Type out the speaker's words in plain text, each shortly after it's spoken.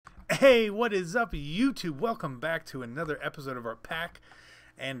Hey, what is up, YouTube? Welcome back to another episode of our pack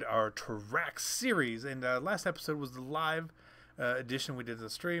and our track series. And last episode was the live edition we did the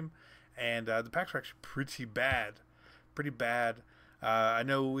stream, and the packs were actually pretty bad. I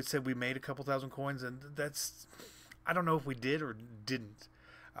know we said we made a couple thousand coins, and that's, I don't know if we did or didn't.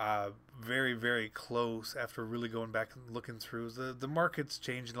 Very, very close after really going back and looking through. The market's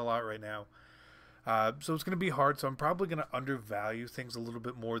changing a lot right now. So it's going to be hard, so I'm probably going to undervalue things a little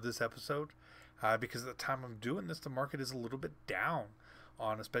bit more this episode because at the time I'm doing this, the market is a little bit down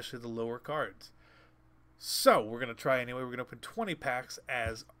on especially the lower cards. So we're going to try anyway. We're going to open 20 packs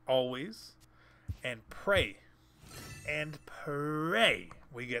as always and pray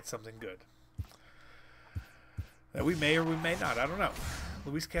we get something good. That we may or we may not. I don't know.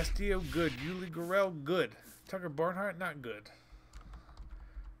 Luis Castillo, good. Yuli Gurriel, good. Tucker Barnhart, not good.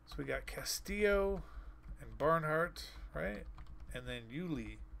 So we got Castillo and Barnhart, right? And then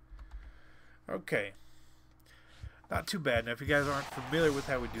Yuli. Okay. Not too bad. Now, if you guys aren't familiar with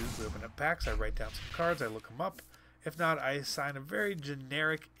how we do this, we open up packs. I write down some cards. I look them up. If not, I assign a very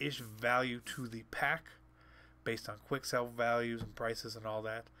generic-ish value to the pack based on quick sell values and prices and all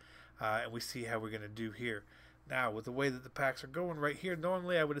that. And we see how we're going to do here. Now, with the way that the packs are going right here,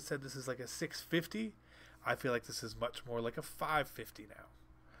 normally I would have said this is like a 650. I feel like this is much more like a 550 now.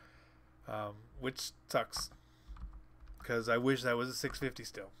 Which sucks because I wish that was a 650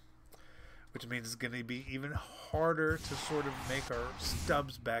 still, which means it's going to be even harder to sort of make our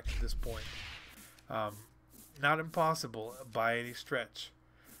stubs back at this point. Not impossible by any stretch.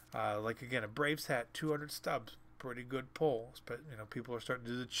 Like again, a Braves hat, 200 stubs, pretty good pull. But you know, people are starting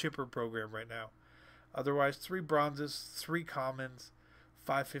to do the chipper program right now. Otherwise, 3 bronzes, 3 commons,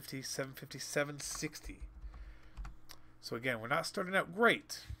 550, 750, 760. So again, we're not starting out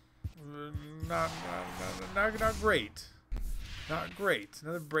great. Not great. Not great.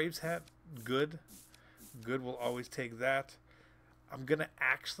 Another Braves hat. Good. Good. We'll always take that. I'm going to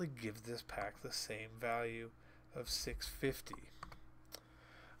actually give this pack the same value of 650.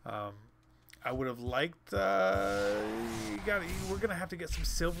 I would have liked... we're going to have to get some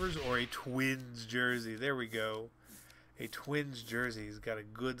silvers or a Twins jersey. There we go. A Twins jersey has got a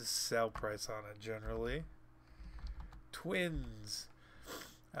good sell price on it generally. Twins.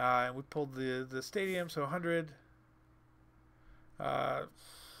 And we pulled the stadium, so 100.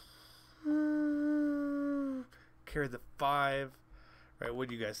 Carried the 5. Right, what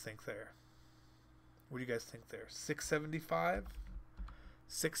do you guys think there? What do you guys think there? 675?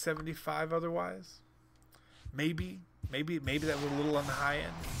 675 otherwise? Maybe that was a little on the high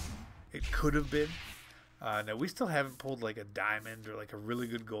end. It could have been. Now, we still haven't pulled like a diamond or like a really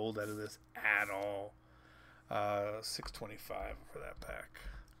good gold out of this at all. 625 for that pack.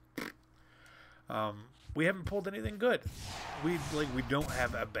 We haven't pulled anything good. We don't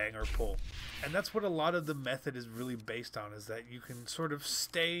have a banger pull, and that's what a lot of the method is really based on, is that you can sort of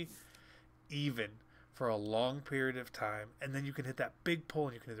stay even for a long period of time, and then you can hit that big pull,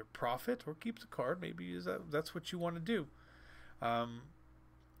 and you can either profit or keep the card. Maybe that's what you want to do.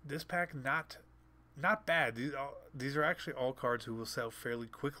 This pack not bad. These are actually all cards who will sell fairly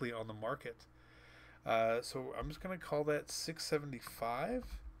quickly on the market. So I'm just gonna call that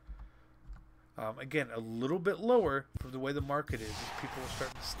 675. Again, a little bit lower from the way the market is. People are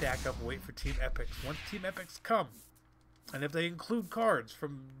starting to stack up and wait for Team Epics. Once Team Epics come, and if they include cards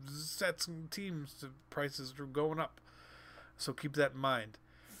from sets and teams, the prices are going up. So keep that in mind.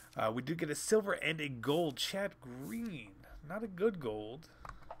 We did get a silver and a gold. Chad Green. Not a good gold.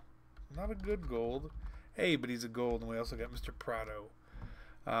 Not a good gold. Hey, but he's a gold. And we also got Mr. Prado.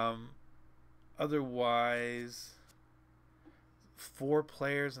 Otherwise... 4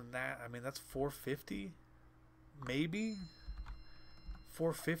 players and that, I mean, that's 450, maybe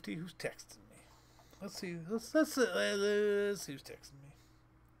 450. Who's texting me? Let's see. Let's see who's texting me.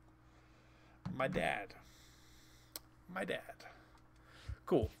 My dad.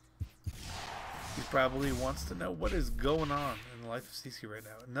 Cool. He probably wants to know what is going on in the life of CC right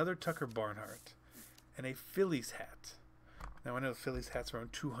now. Another Tucker Barnhart and a Phillies hat. Now I know the Phillies hats are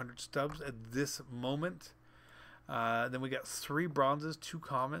around 200 stubs at this moment. Then we got 3 bronzes, 2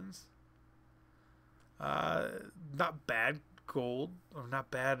 commons. Not bad gold, or not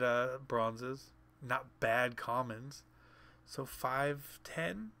bad bronzes, not bad commons. So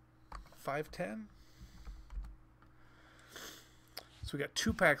 510, 510. So we got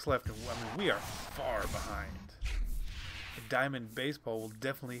 2 packs left, and I mean, we are far behind. A diamond baseball will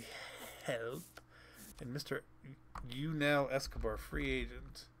definitely help. And Mr. Yunel Escobar, free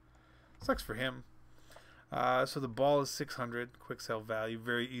agent. Sucks for him. So the ball is 600, quick sell value,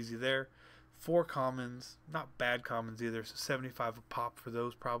 very easy there. 4 commons, not bad commons either. So 75 a pop for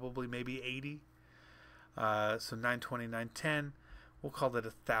those, probably, maybe 80. So 920, 910. We'll call that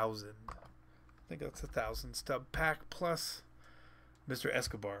 1,000. I think that's 1,000 stub pack plus Mr.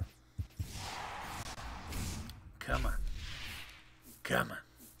 Escobar. Come on. Come on.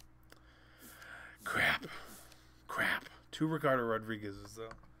 Crap. 2 Ricardo Rodriguez's, though.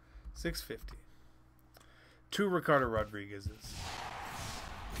 650. 2 Ricardo Rodriguez's.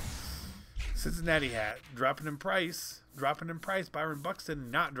 Cincinnati hat. Dropping in price. Byron Buxton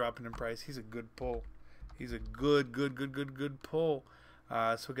not dropping in price. He's a good pull. He's a good pull.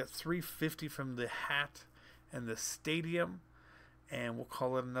 So we got 350 from the hat and the stadium. And we'll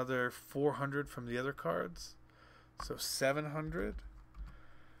call it another 400 from the other cards. So 700.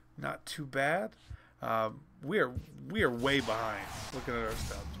 Not too bad. We are way behind. Looking at our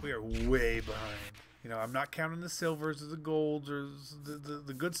stubs, we are way behind. You know, I'm not counting the silvers or the golds or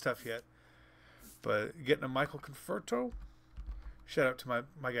the good stuff yet. But getting a Michael Conforto. Shout out to my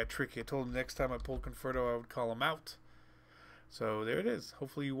guy Tricky. I told him next time I pulled Conforto I would call him out. So there it is.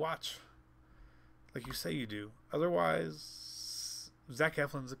 Hopefully you watch like you say you do. Otherwise, Zach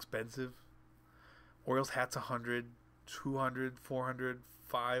Eflin's expensive. Orioles hat's 100, 200, 400,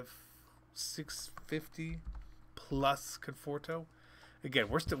 5, 650 plus Conforto. Again,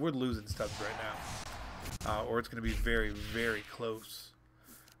 we're losing stubs right now, or it's going to be very, very close.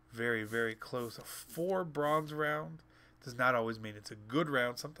 Very, very close. A 4 bronze round does not always mean it's a good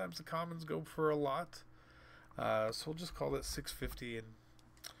round. Sometimes the commons go for a lot. So we'll just call it 650 and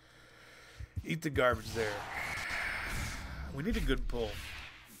eat the garbage there. We need a good pull.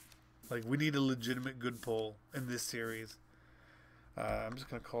 Like, we need a legitimate good pull in this series. I'm just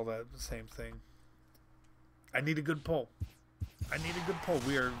going to call that the same thing. I need a good pull.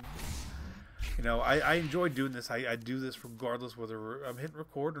 We are... You know, I enjoy doing this. I do this regardless whether I'm hitting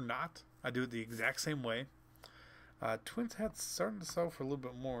record or not. I do it the exact same way. Twins hat's starting to sell for a little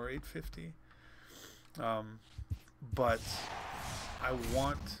bit more, 850. But I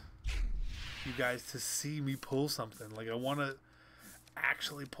want you guys to see me pull something. Like, I want to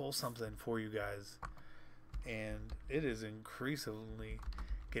actually pull something for you guys. And it is increasingly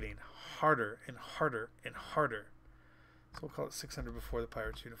getting harder and harder and harder. So we'll call it 600 before the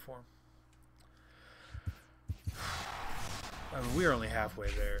Pirates uniform. I mean, we're only halfway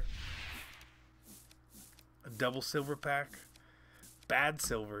there. A double silver pack. Bad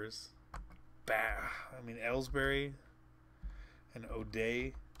silvers. I mean, Ellsbury and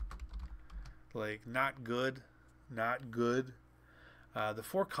O'Day. Like, not good. Not good. The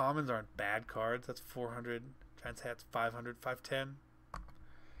 4 commons aren't bad cards. That's 400. Giants hat's 500, 510.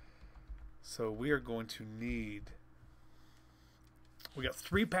 So we are going to need... We got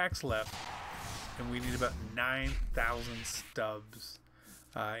 3 packs left. And we need about 9,000 stubs,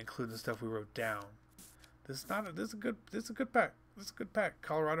 including the stuff we wrote down. This is a good pack.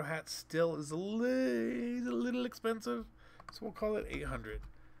 Colorado hat still is a little expensive, so we'll call it 800.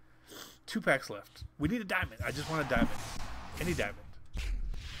 2 packs left. We need a diamond. I just want a diamond. Any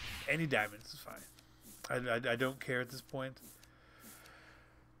diamonds is fine. I don't care at this point,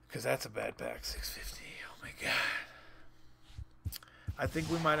 because that's a bad pack. 650. Oh my god. I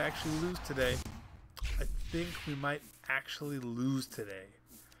think we might actually lose today.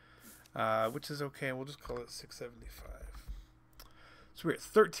 Which is okay. We'll just call it 675. So we're at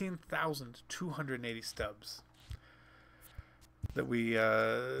 13,280 stubs. That we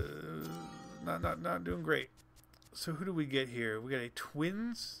not doing great. So who do we get here? We got a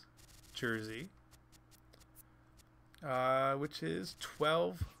Twins jersey, which is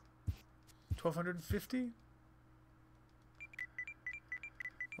 1,250.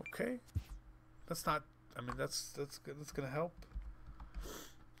 Okay. That's not, I mean, that's good. That's going to help.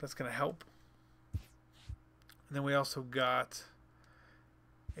 And then we also got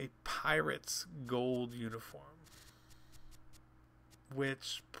a Pirates gold uniform,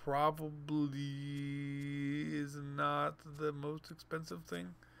 which probably is not the most expensive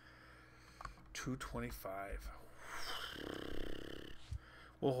thing. $225.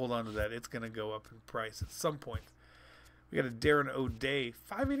 We'll hold on to that. It's going to go up in price at some point. We got a Darren O'Day,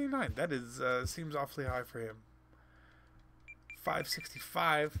 $589. That is seems awfully high for him.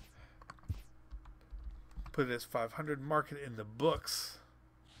 $565. Put it as 500. Mark it in the books.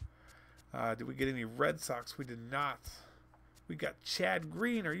 Did we get any Red Sox? We did not. We got Chad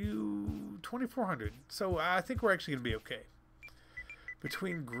Green. Are you 2,400? So I think we're actually going to be okay.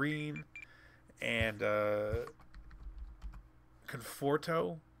 Between Green and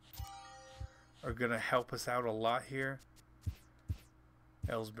Conforto are going to help us out a lot here.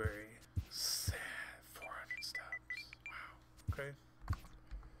 Ellsbury, 400 stubs. Wow. Okay.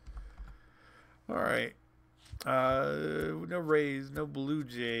 Alright. No Rays, no Blue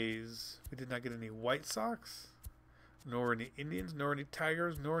Jays. We did not get any White Sox, nor any Indians, nor any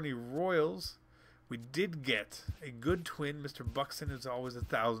Tigers, nor any Royals. We did get a good twin, Mr. Buxton, who's always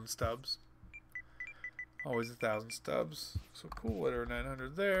 1,000 stubs. Always 1,000 stubs. So cool. Letter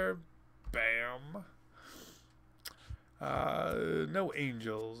 900 there. Bam. No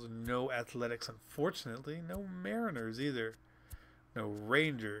Angels, no Athletics, unfortunately. No Mariners either. No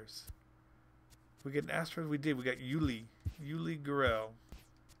Rangers. We get an Astros. We did. We got Yuli Gurriel.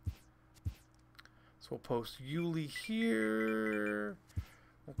 So we'll post Yuli here.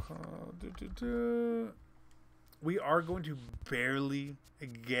 We are going to barely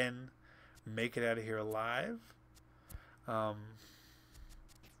again make it out of here alive.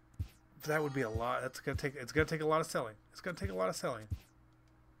 That would be a lot. That's gonna take. It's gonna take a lot of selling. It's gonna take a lot of selling.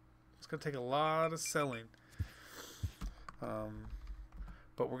 It's gonna take a lot of selling.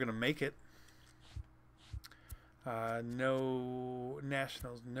 But we're gonna make it. No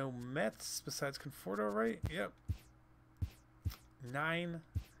Nationals, no Mets besides Conforto, right? Yep.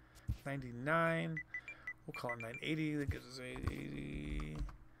 999. We'll call it 980. That gives us 880.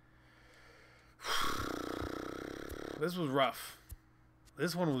 This was rough.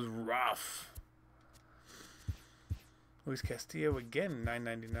 This one was rough. Luis Castillo again,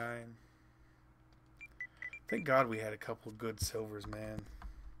 999. Thank God we had a couple good silvers, man.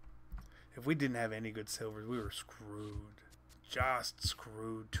 If we didn't have any good silvers, we were screwed. Just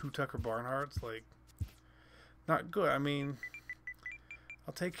screwed. 2 Tucker Barnharts, like, not good. I mean,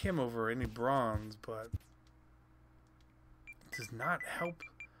 I'll take him over any bronze, but it does not help.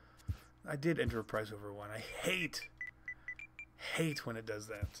 I did enter a price over 1. I hate when it does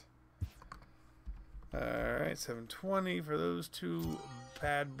that. Alright, 720 for those 2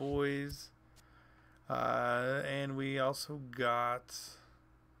 bad boys. And we also got,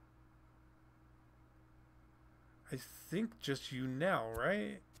 I think, just Yunel,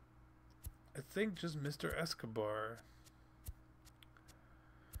 right? I think just Mr. Escobar.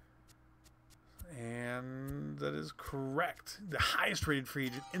 And that is correct. The highest rated free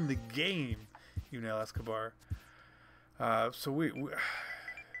agent in the game, Yunel Escobar. So we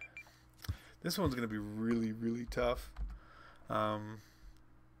this one's going to be really, really tough. So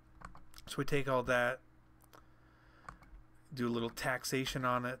we take all that, do a little taxation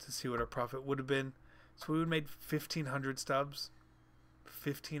on it to see what our profit would have been. So we would have made 1,500 stubs.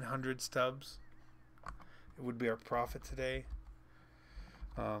 1,500 stubs. It would be our profit today.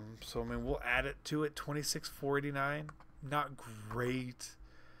 So I mean, we'll add it to it. 26,489. Not great,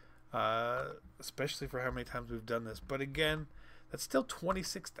 especially for how many times we've done this. But again, that's still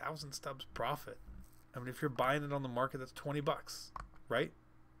 26,000 stubs profit. I mean, if you're buying it on the market, that's $20, right?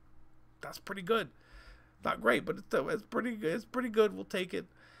 That's pretty good. Not great, but it's pretty good. It's pretty good. We'll take it.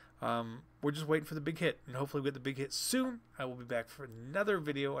 We're just waiting for the big hit, and hopefully we get the big hit soon. I will be back for another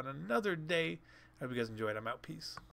video on another day. I hope you guys enjoyed. I'm out. Peace.